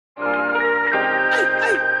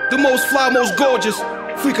The most fly, most gorgeous.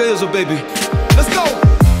 Freaka is a baby. Let's go.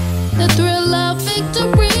 The thrill of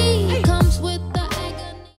victory comes with the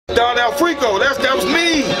agony. Don Al Freako, that was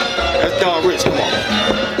me. That's Don Rich, come on.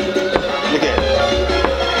 Look at it.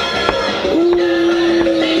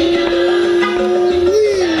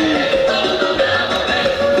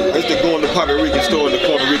 I used to go in the Puerto Rican store and the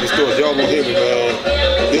Puerto Rican stores. Y'all gonna hear me,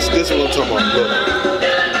 man. This is what I'm talking about. Look.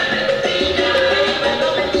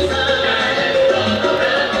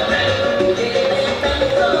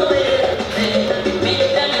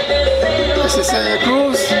 Santa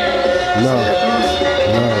Cruz? No.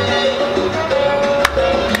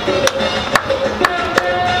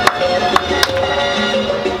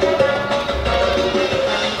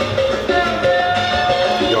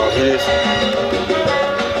 Y'all hear this?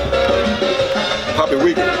 Puerto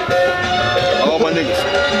Rican. All my niggas.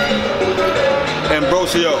 And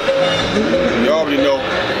Brocio. You already know.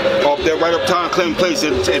 Off there right up Tom Clinton Place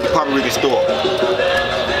at the Puerto Rican store.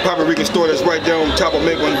 Puerto Rican store that's right there on top of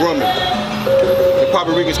Maple and Grumman. The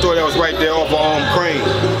Puerto Rican store that was right there off of Crane.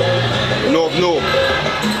 North.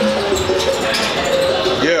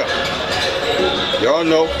 Yeah. Y'all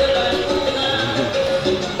know.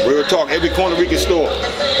 Real talk, every Puerto Rican store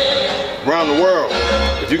around the world.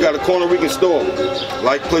 If you got a Puerto Rican store,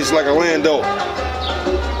 like places like Orlando,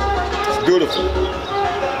 it's beautiful.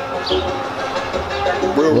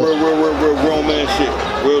 Real grown man shit.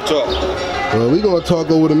 Real talk. Well, we gonna talk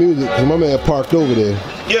over the music because my man parked over there.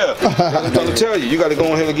 Yeah, I'm trying to tell you, you gotta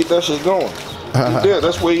go ahead and get that shit going. Yeah,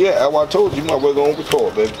 that's where you at. That's why I told you, you might well go on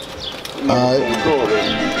record, baby. Alright.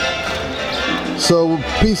 So,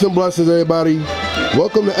 peace and blessings, everybody.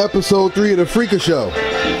 Welcome to episode 3 of the Freaka Show,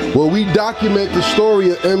 where we document the story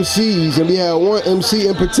of MCs, and we have one MC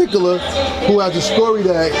in particular who has a story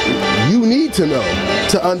that you need to know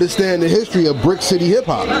to understand the history of Brick City hip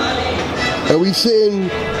hop. And we sitting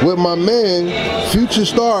with my man, future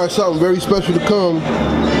star, something very special to come.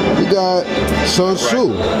 We got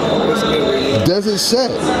Sonsu, Desert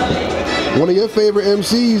Set, one of your favorite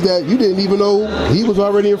MCs that you didn't even know he was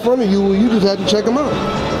already in front of you, and you just had to check him out.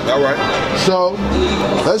 All right. So,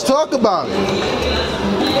 let's talk about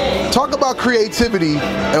it. Talk about creativity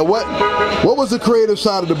and what was the creative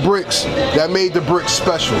side of the Bricks that made the Bricks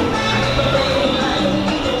special?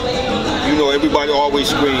 You know, everybody always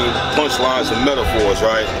scream punchlines and metaphors,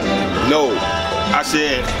 right? No, I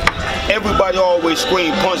said everybody always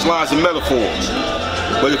scream punchlines and metaphors.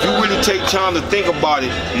 But if you really take time to think about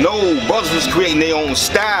it, no, brothers was creating their own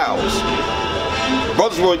styles.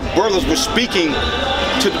 Brothers were speaking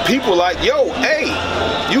to the people like, yo, hey,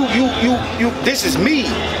 you, this is me.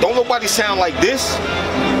 Don't nobody sound like this.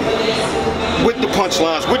 With the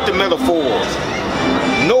punchlines, with the metaphors.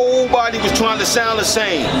 Nobody was trying to sound the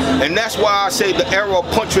same. And that's why I say the era of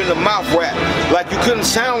punch you in the mouth rap. Like you couldn't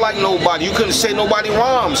sound like nobody. You couldn't say nobody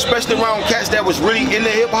rhymes, especially around cats that was really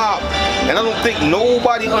into hip hop. And I don't think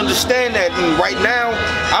nobody understand that. And right now,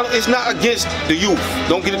 it's not against the youth.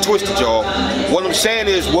 Don't get it twisted, y'all. What I'm saying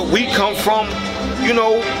is what we come from, you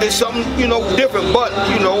know, it's something, you know, different. But,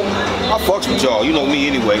 you know, I fucks with y'all. You know me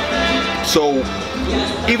anyway. So,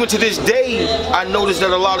 even to this day, I noticed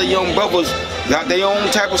that a lot of young brothers got their own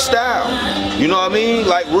type of style. You know what I mean?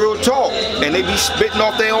 Like real talk. And they be spitting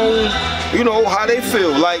off their own, you know, how they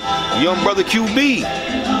feel. Like young brother QB.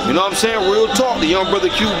 You know what I'm saying? Real talk, the young brother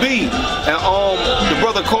QB. And the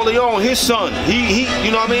brother Corleone, his son. He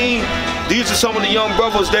you know what I mean? These are some of the young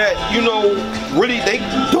brothers that, you know, really they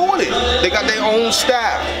doing it. They got their own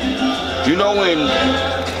style. You know, and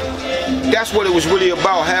that's what it was really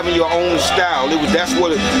about, having your own style. That's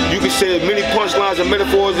what you can say as many punchlines and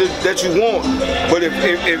metaphors that you want. But if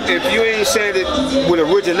you ain't saying it with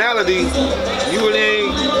originality, you really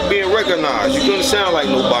ain't being recognized. You couldn't sound like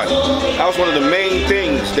nobody. That was one of the main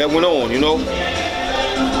things that went on, you know?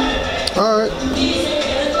 Alright.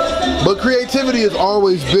 But creativity has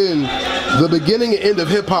always been the beginning and end of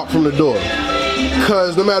hip hop from the door.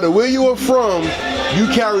 Cause no matter where you are from, you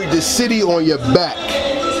carried the city on your back.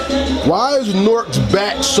 Why is Newark's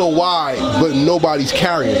back so wide, but nobody's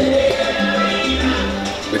carrying it?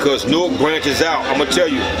 Because Newark branches out. I'm gonna tell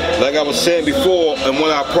you, like I was saying before in one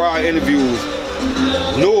of our prior interviews,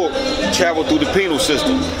 Newark traveled through the penal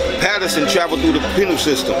system. Patterson traveled through the penal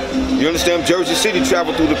system. You understand? Jersey City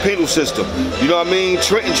traveled through the penal system. You know what I mean?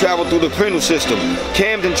 Trenton traveled through the penal system.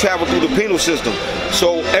 Camden traveled through the penal system.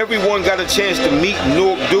 So everyone got a chance to meet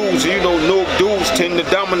Newark dudes. You know, Newark dudes tend to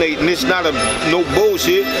dominate, and it's not no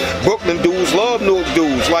bullshit. Brooklyn dudes love Newark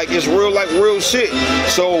dudes. Like it's real, like real shit.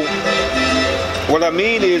 So what I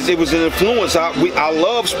mean is, it was an influence. I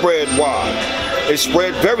love Spread Wide. it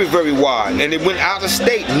spread very, very wide, and it went out of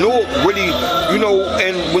state. Newark really, you know,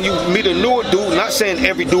 and when you meet a Newark dude, not saying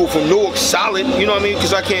every dude from Newark solid, you know what I mean,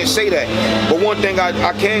 because I can't say that. But one thing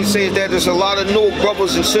I can say is that there's a lot of Newark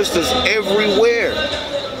brothers and sisters everywhere.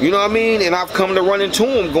 You know what I mean? And I've come to run into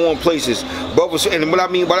them going places. Brothers, and what I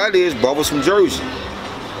mean by that is brothers from Jersey.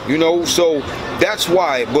 You know, so that's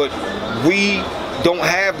why. But we don't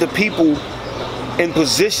have the people in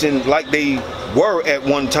position like they were at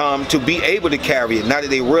one time to be able to carry it. Now that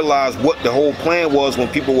they realize what the whole plan was when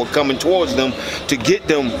people were coming towards them to get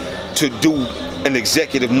them to do an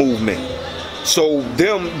executive movement. So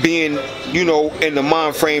them being, you know, in the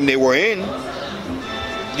mind frame they were in,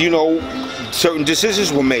 you know, certain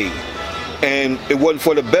decisions were made, and it wasn't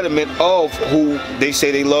for the betterment of who they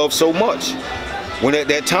say they love so much. When at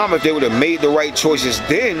that time, if they would have made the right choices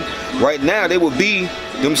then, right now they would be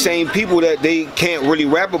them same people that they can't really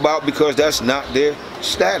rap about because that's not their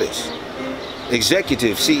status.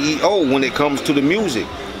 Executive, CEO, when it comes to the music.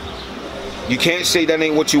 You can't say that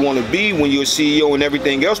ain't what you want to be when you're a CEO and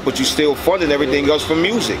everything else, but you still funding everything else from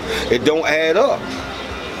music. It don't add up.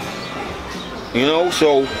 You know,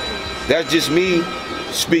 so that's just me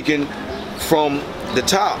speaking from the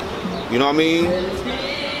top, you know what I mean?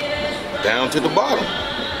 Down to the bottom.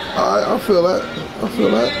 I feel that. I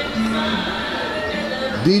feel that.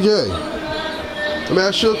 DJ, let me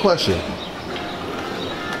ask you a question.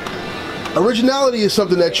 Originality is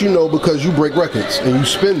something that you know because you break records and you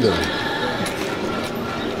spin them.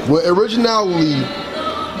 When originality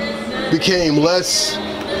became less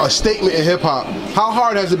a statement in hip-hop, how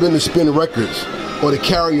hard has it been to spin records or to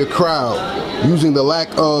carry a crowd using the lack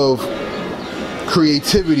of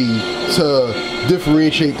creativity to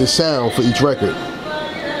differentiate the sound for each record?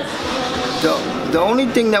 The only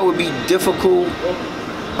thing that would be difficult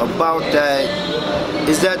about that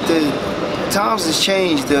is that the times has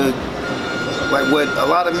changed. Like what a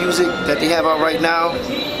lot of music that they have out right now,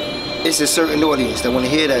 it's a certain audience that want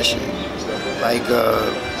to hear that shit. Like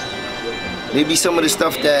maybe some of the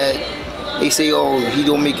stuff that they say, oh, he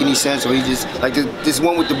don't make any sense, or he just like this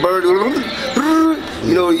one with the bird,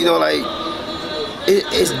 you know, like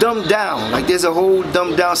it's dumbed down. Like there's a whole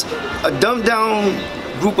dumbed down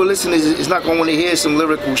group of listeners is not gonna want to hear some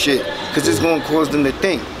lyrical shit because it's gonna cause them to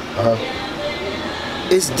think.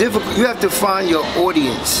 It's difficult. You have to find your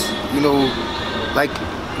audience. You know, like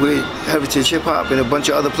with Heritage Hip Hop and a bunch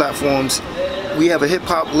of other platforms, we have a hip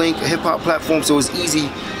hop link, a hip hop platform, so it's easy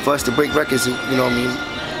for us to break records. You know what I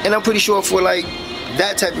mean? And I'm pretty sure for like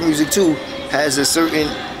that type of music too has a certain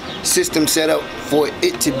system set up for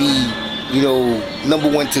it to be, you know,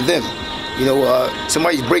 #1 to them. You know,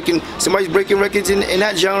 somebody's breaking records in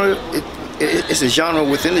that genre. It's a genre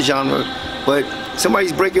within the genre, but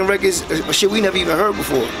somebody's breaking records, shit we never even heard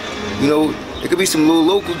before. You know, it could be some little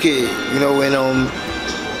local kid, you know, and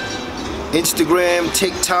Instagram,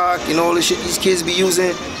 TikTok, and all the shit these kids be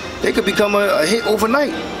using, they could become a hit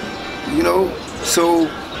overnight. You know, so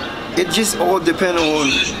it just all depends on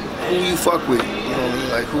who you fuck with, you know what I mean?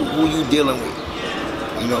 Like who you dealing with,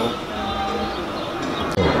 you know.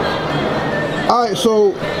 Alright,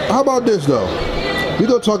 so how about this though? We're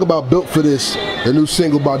gonna talk about Built for This, the new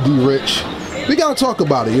single by D Rich. We gotta talk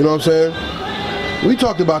about it, you know what I'm saying? We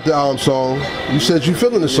talked about the album song. You said you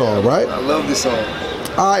feeling the song, right? I love this song.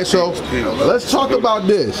 Alright, so let's talk about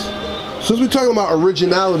this. Since we're talking about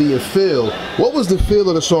originality and feel, what was the feel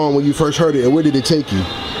of the song when you first heard it, and where did it take you?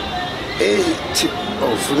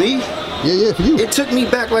 For me? Yeah, for you. It took me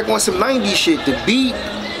back like on some 90s shit. The beat,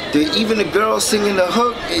 even the girl singing the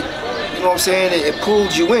hook, you know what I'm saying? It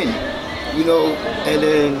pulled you in, you know. And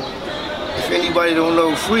then if anybody don't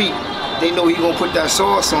know Freak, they know he gonna put that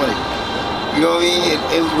sauce on it. You know what I mean?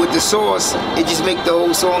 And with the sauce, it just make the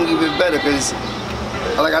whole song even better because,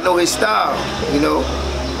 like, I know his style, you know.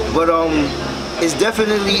 But it's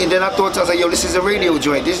definitely. And then I thought, I was like, yo, this is a radio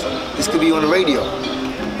joint. This could be on the radio.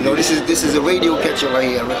 You know, this is a radio catcher right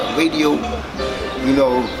here. Radio, you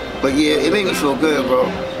know. But yeah, it made me feel good, bro.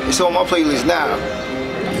 It's on my playlist now.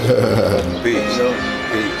 Peace. You know?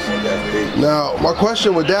 Peace. Now, my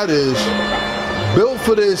question with that is, Built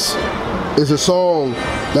for This is a song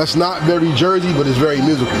that's not very Jersey, but it's very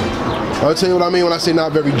musical. I'll tell you what I mean when I say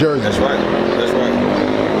not very Jersey. That's right. That's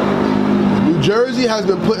right. New Jersey has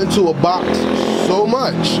been put into a box so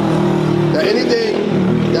much that anything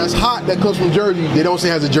that's hot that comes from Jersey, they don't say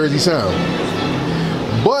has a Jersey sound.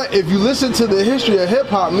 But if you listen to the history of hip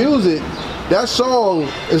hop music, that song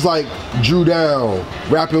is like Drew Down,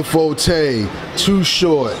 Rappin' Forte, Too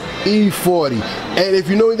Short, E40. And if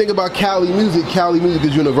you know anything about Cali music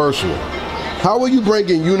is universal. How are you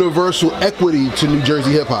bringing universal equity to New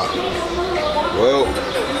Jersey hip hop? Well,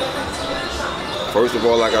 First of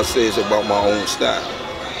all, like I said, it's about my own style.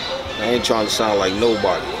 I ain't trying to sound like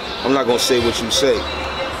nobody. I'm not gonna say what you say.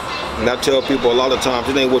 And I tell people a lot of times,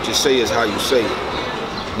 it ain't what you say, it's how you say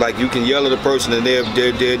it. Like you can yell at a person and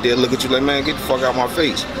they'll look at you like, man, get the fuck out my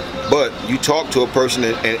face. But you talk to a person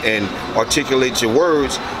and articulate your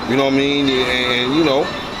words, you know what I mean? And you know,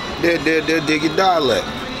 they'll dig your dialect.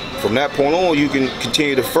 From that point on, you can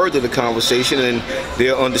continue to further the conversation and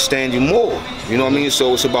they'll understand you more. You know what I mean?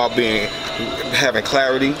 So it's about having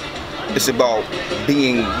clarity. It's about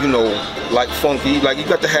being, you know, like funky. Like you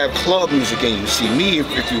got to have club music in you. See me,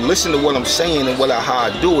 if you listen to what I'm saying and how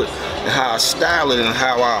I do it, and how I style it, and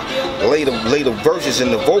how I lay the verses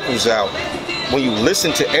and the vocals out, when you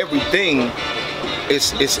listen to everything,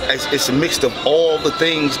 it's a mix of all the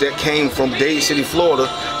things that came from Dade City, Florida,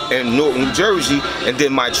 and Newark, New Jersey, and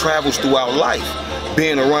then my travels throughout life.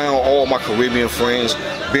 Being around all my Caribbean friends,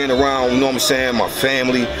 being around, you know what I'm saying, my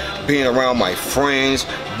family, being around my friends,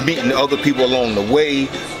 meeting other people along the way,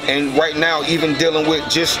 and right now even dealing with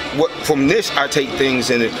just what from this I take things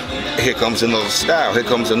in it. Here comes another style, here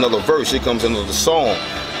comes another verse, here comes another song.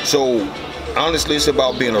 So honestly, it's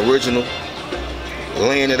about being original,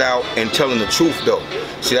 laying it out, and telling the truth though.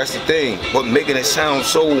 See, that's the thing, but making it sound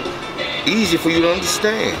so easy for you to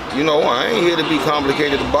understand. You know, I ain't here to be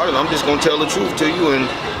complicated about it. I'm just gonna tell the truth to you, and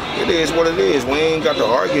it is what it is. We ain't got to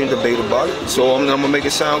argue and debate about it. So I'm gonna make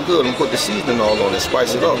it sound good. I'm gonna put the seasoning all on it,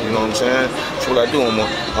 spice it up. You know what I'm saying? That's what I do.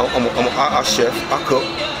 I chef, I cook.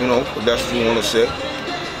 You know, if that's what you want to say.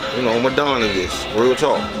 You know, I'm a don of this. Real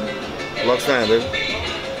talk. Lux fan, baby.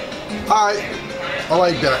 All right, I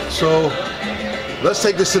like that. So let's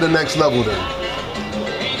take this to the next level then,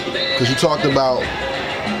 because you talked about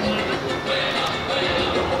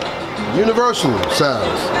universal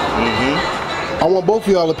sounds. I want both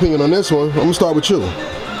of y'all opinion on this one. I'm gonna start with you.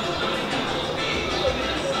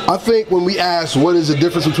 I think when we ask what is the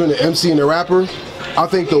difference between the MC and the rapper, I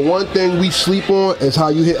think the one thing we sleep on is how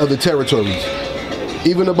you hit other territories.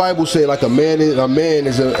 Even the Bible say like a man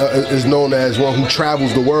is known as one who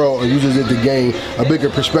travels the world and uses it to gain a bigger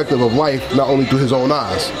perspective of life, not only through his own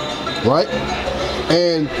eyes, right?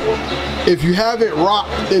 And if you haven't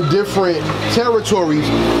rocked in different territories,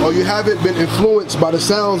 or you haven't been influenced by the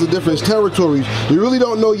sounds of different territories, you really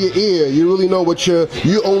don't know your ear. You only know what your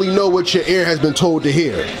ear has been told to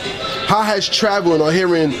hear. How has traveling or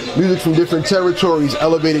hearing music from different territories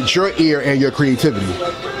elevated your ear and your creativity?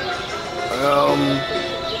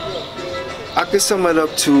 I could sum it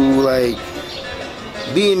up to like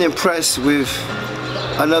being impressed with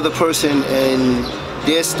another person and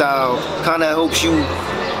their style kind of helps you,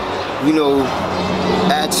 you know,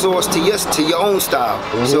 add source to your own style.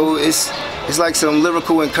 So it's like some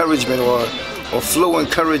lyrical encouragement or flow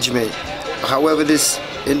encouragement. However, this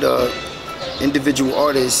individual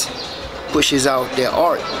artist pushes out their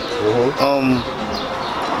art.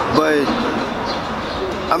 But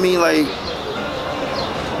I mean, like,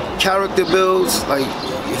 character builds. Like,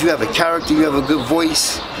 if you have a character, you have a good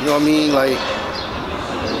voice. You know what I mean? Like,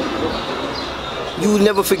 you will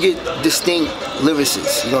never forget distinct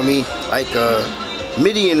lyricists. You know what I mean? Like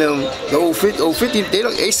Midi and them, the old 50,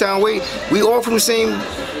 they sound we all from the same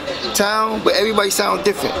town, but everybody sound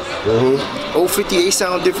different. Old 50, they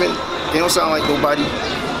sound different. They don't sound like nobody.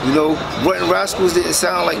 You know, Rotten Rascals didn't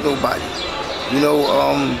sound like nobody. You know,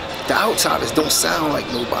 the Outsiders don't sound like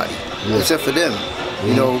nobody, except for them.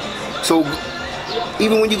 You know, so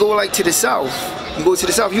even when you go like to the South,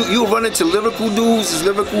 you run into lyrical dudes. It's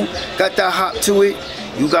lyrical, got that hop to it.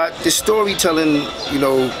 You got the storytelling. You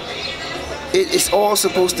know, it's all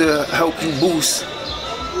supposed to help you boost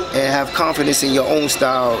and have confidence in your own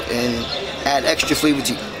style and add extra flavor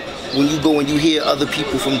to you. When you go and you hear other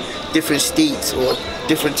people from different states or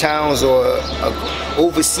different towns or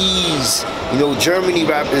overseas, you know, Germany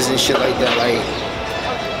rappers and shit like that. Like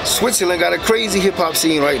Switzerland got a crazy hip hop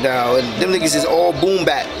scene right now, and them niggas is all boom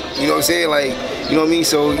bap. You know what I'm saying? Like, you know what I mean?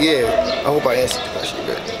 So yeah, I hope I answered the question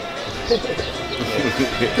good.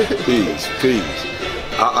 Peace.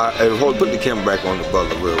 Hold, put the camera back on the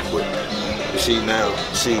brother real quick. You see now,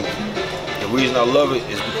 the reason I love it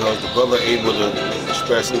is because the brother able to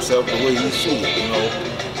express himself the way he see it, you know.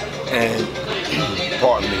 And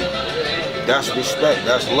pardon me, that's respect,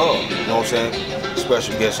 that's love, you know what I'm saying?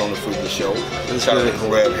 Special guest on the Freaka show. Shout out to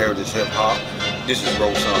Carib Heritage Hip Hop. This is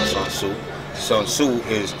Sonsu. Sonsu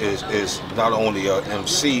is not only an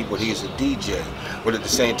MC, but he's a DJ. But at the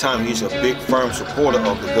same time, he's a big, firm supporter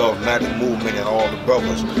of the Govmatic movement and all the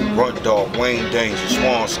brothers. Runt Dog, Wayne Danger,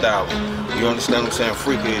 Swan Styler. You understand what I'm saying?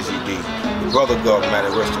 Freaka is ED. The brother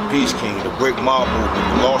Govmatic, rest in peace, King. The Brick Mob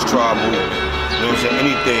movement, the Lost Tribe movement. You know what I'm saying?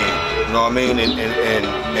 Anything. You know what I mean? And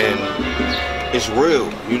it's real,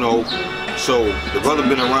 you know. So the brother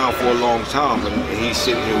been around for a long time, and he's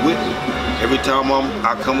sitting here with me. Every time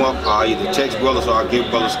I come up, I either text brothers or I give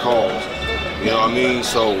brothers calls. You know what I mean?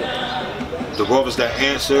 So the brothers that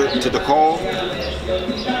answer to the call,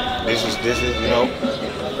 this is you know.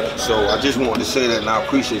 So I just wanted to say that, and I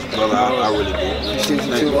appreciate you, brother. I really do. Appreciate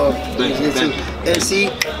you too. Thank you. And see,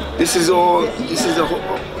 this is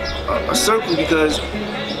a circle because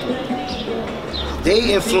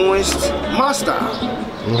they influenced my style.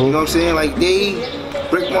 You know what I'm saying? Like they,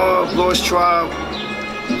 Brick Mob, Lost Tribe,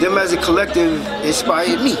 them as a collective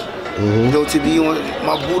inspired me. You know, to be on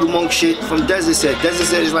my Buddha Monk shit from Desert Set. Desert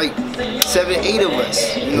Set is like 7, 8 of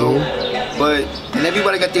us, you know. And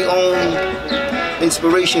everybody got their own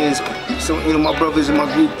inspirations. So, you know, my brothers in my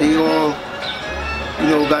group, they all, you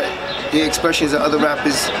know, got their expressions of other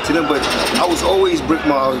rappers to them. But I was always Brick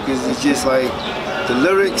Mob because it's just like the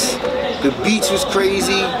lyrics, the beats was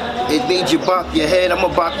crazy. It made you bop your head. I'm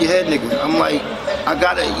a bop your head nigga. I'm like, I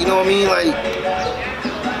gotta, you know what I mean? Like,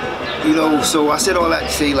 you know, so I said all that to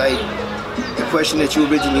say, like, the question that you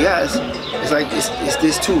originally asked, it's like, it's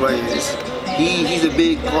this too, right? He's a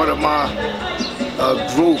big part of my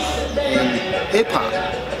growth in hip-hop,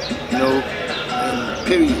 you know, and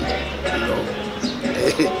period, you know.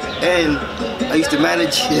 And I used to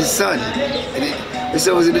manage his son, and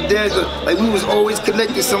so it was in the dance, like, we was always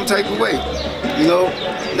connected some type of way, you know,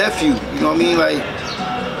 nephew, you know what I mean, like,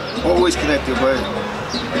 always connected, but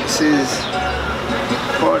this is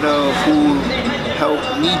part of who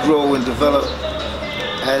helped me grow and develop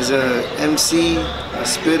as a MC, a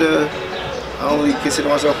spitter. I don't really consider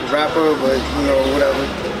myself a rapper, but you know, whatever.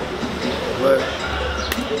 But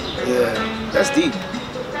yeah, that's deep.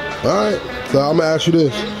 All right, so I'm gonna ask you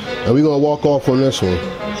this, and we're gonna walk off on this one.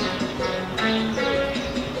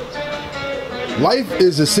 Life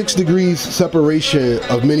is a 6 degrees separation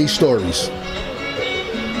of many stories.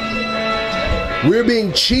 We're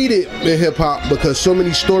being cheated in hip hop because so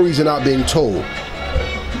many stories are not being told.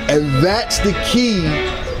 And that's the key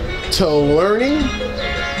to learning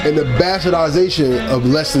and the bastardization of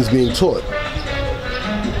lessons being taught.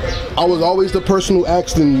 I was always the person who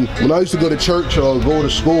asked them, when I used to go to church or go to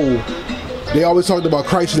school, they always talked about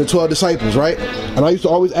Christ and the 12 disciples, right? And I used to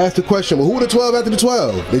always ask the question, well, who are the 12 after the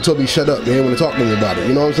 12? They told me, shut up, they didn't want to talk to me about it,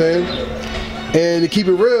 you know what I'm saying? And to keep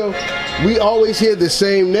it real, we always hear the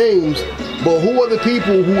same names, but who are the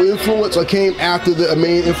people who influenced or came after the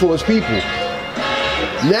main influenced people?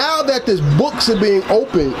 Now that the books are being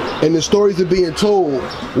opened and the stories are being told,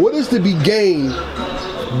 what is to be gained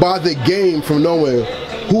by the game from knowing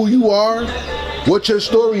who you are, what your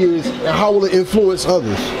story is, and how will it influence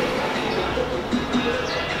others?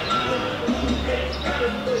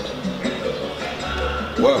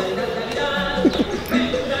 Well,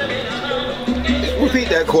 repeat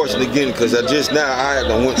that question again, because I had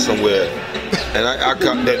to went somewhere, and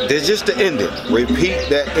there's just the ending. Repeat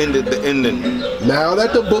that ending, the ending. Now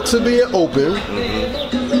that the books are being opened,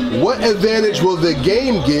 what advantage will the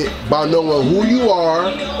game get by knowing who you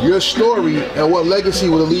are, your story, and what legacy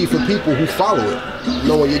will it leave for people who follow it,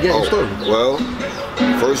 knowing your game story? Well,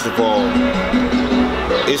 first of all,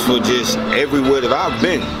 it's for just everywhere that I've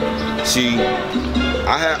been. See,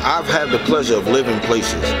 I've had the pleasure of living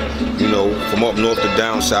places, you know, from up north to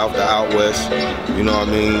down south to out west, you know what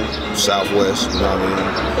I mean, southwest, you know what I mean,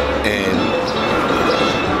 and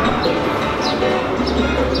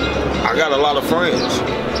I got a lot of friends,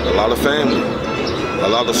 a lot of family, a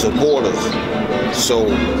lot of supporters. So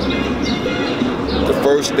the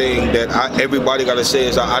first thing that everybody got to say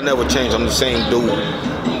is I never change. I'm the same dude.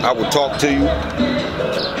 I will talk to you,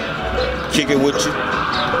 kick it with you.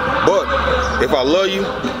 But if I love you,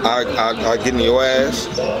 I get in your ass,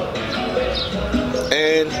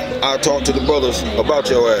 and I talk to the brothers about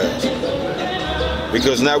your ass.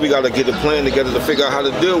 Because now we gotta get a plan together to figure out how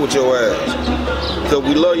to deal with your ass. Because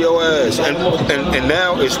we love your ass. And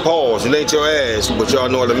now it's pause. It ain't your ass, but y'all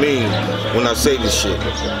know what I mean when I say this shit.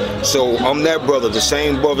 So I'm that brother, the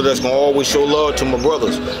same brother that's gonna always show love to my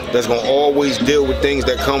brothers, that's gonna always deal with things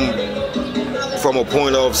that come from a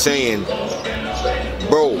point of saying,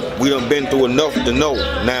 bro, we done been through enough to know.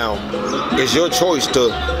 Now, it's your choice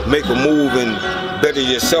to make a move and better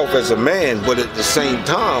yourself as a man, but at the same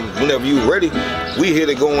time, whenever you're ready, we here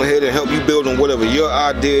to go ahead and help you build on whatever your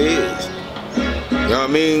idea is. You know what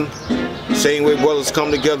I mean? Same way brothers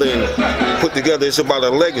come together and put together, it's about a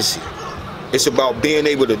legacy. It's about being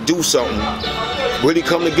able to do something, really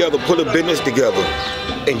come together, put a business together,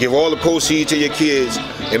 and give all the proceeds to your kids,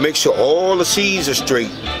 and make sure all the seeds are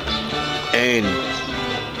straight. And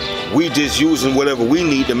we just using whatever we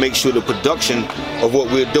need to make sure the production of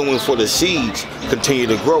what we're doing for the seeds continue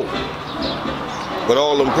to grow. But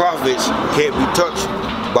all them profits can't be touched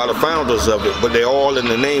by the founders of it, but they're all in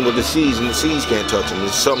the name of the seeds, and the seeds can't touch them.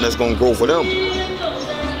 It's something that's gonna grow for them.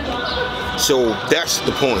 So that's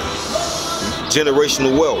the point.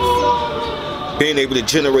 Generational wealth. Being able to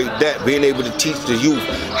generate that, being able to teach the youth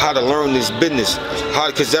how to learn this business,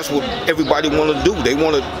 because that's what everybody want to do. They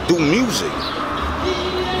want to do music,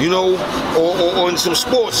 you know, or in some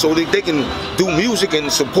sports, so they can do music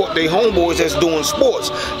and support their homeboys that's doing sports.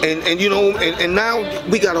 And you know, and now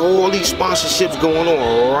we got all these sponsorships going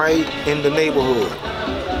on right in the neighborhood.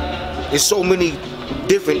 There's so many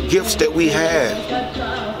different gifts that we have.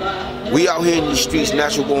 We out here in the streets,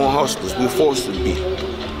 natural born hustlers. We're forced to be.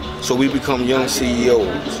 So we become young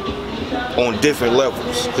CEOs on different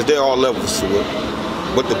levels, because there are levels to it.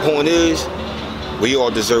 But the point is, we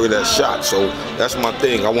all deserve that shot. So that's my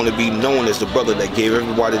thing. I want to be known as the brother that gave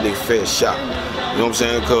everybody their fair shot. You know what I'm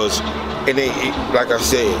saying? Because, like I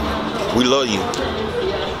said, we love you.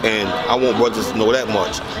 And I want brothers to know that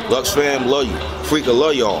much. Lux fam, love you. Freaka,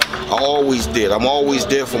 love y'all. I always did. I'm always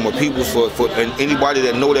there for my people, and anybody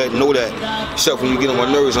that know that. Except when you get on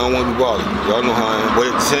my nerves, I don't want to be bothered. Y'all know how I am. But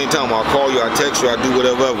at the same time, I'll call you, I'll text you, I'll do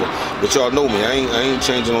whatever. But y'all know me. I ain't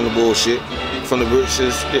changing on the bullshit. From the bricks to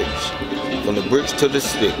the sticks. From the bricks to the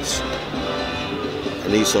sticks. I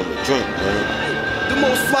need something to drink, man. The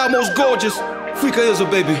most fly, most gorgeous. Freaka is a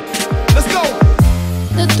baby. Let's go.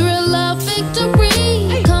 The thrill of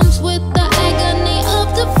victory comes with the agony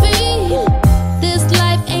of defeat.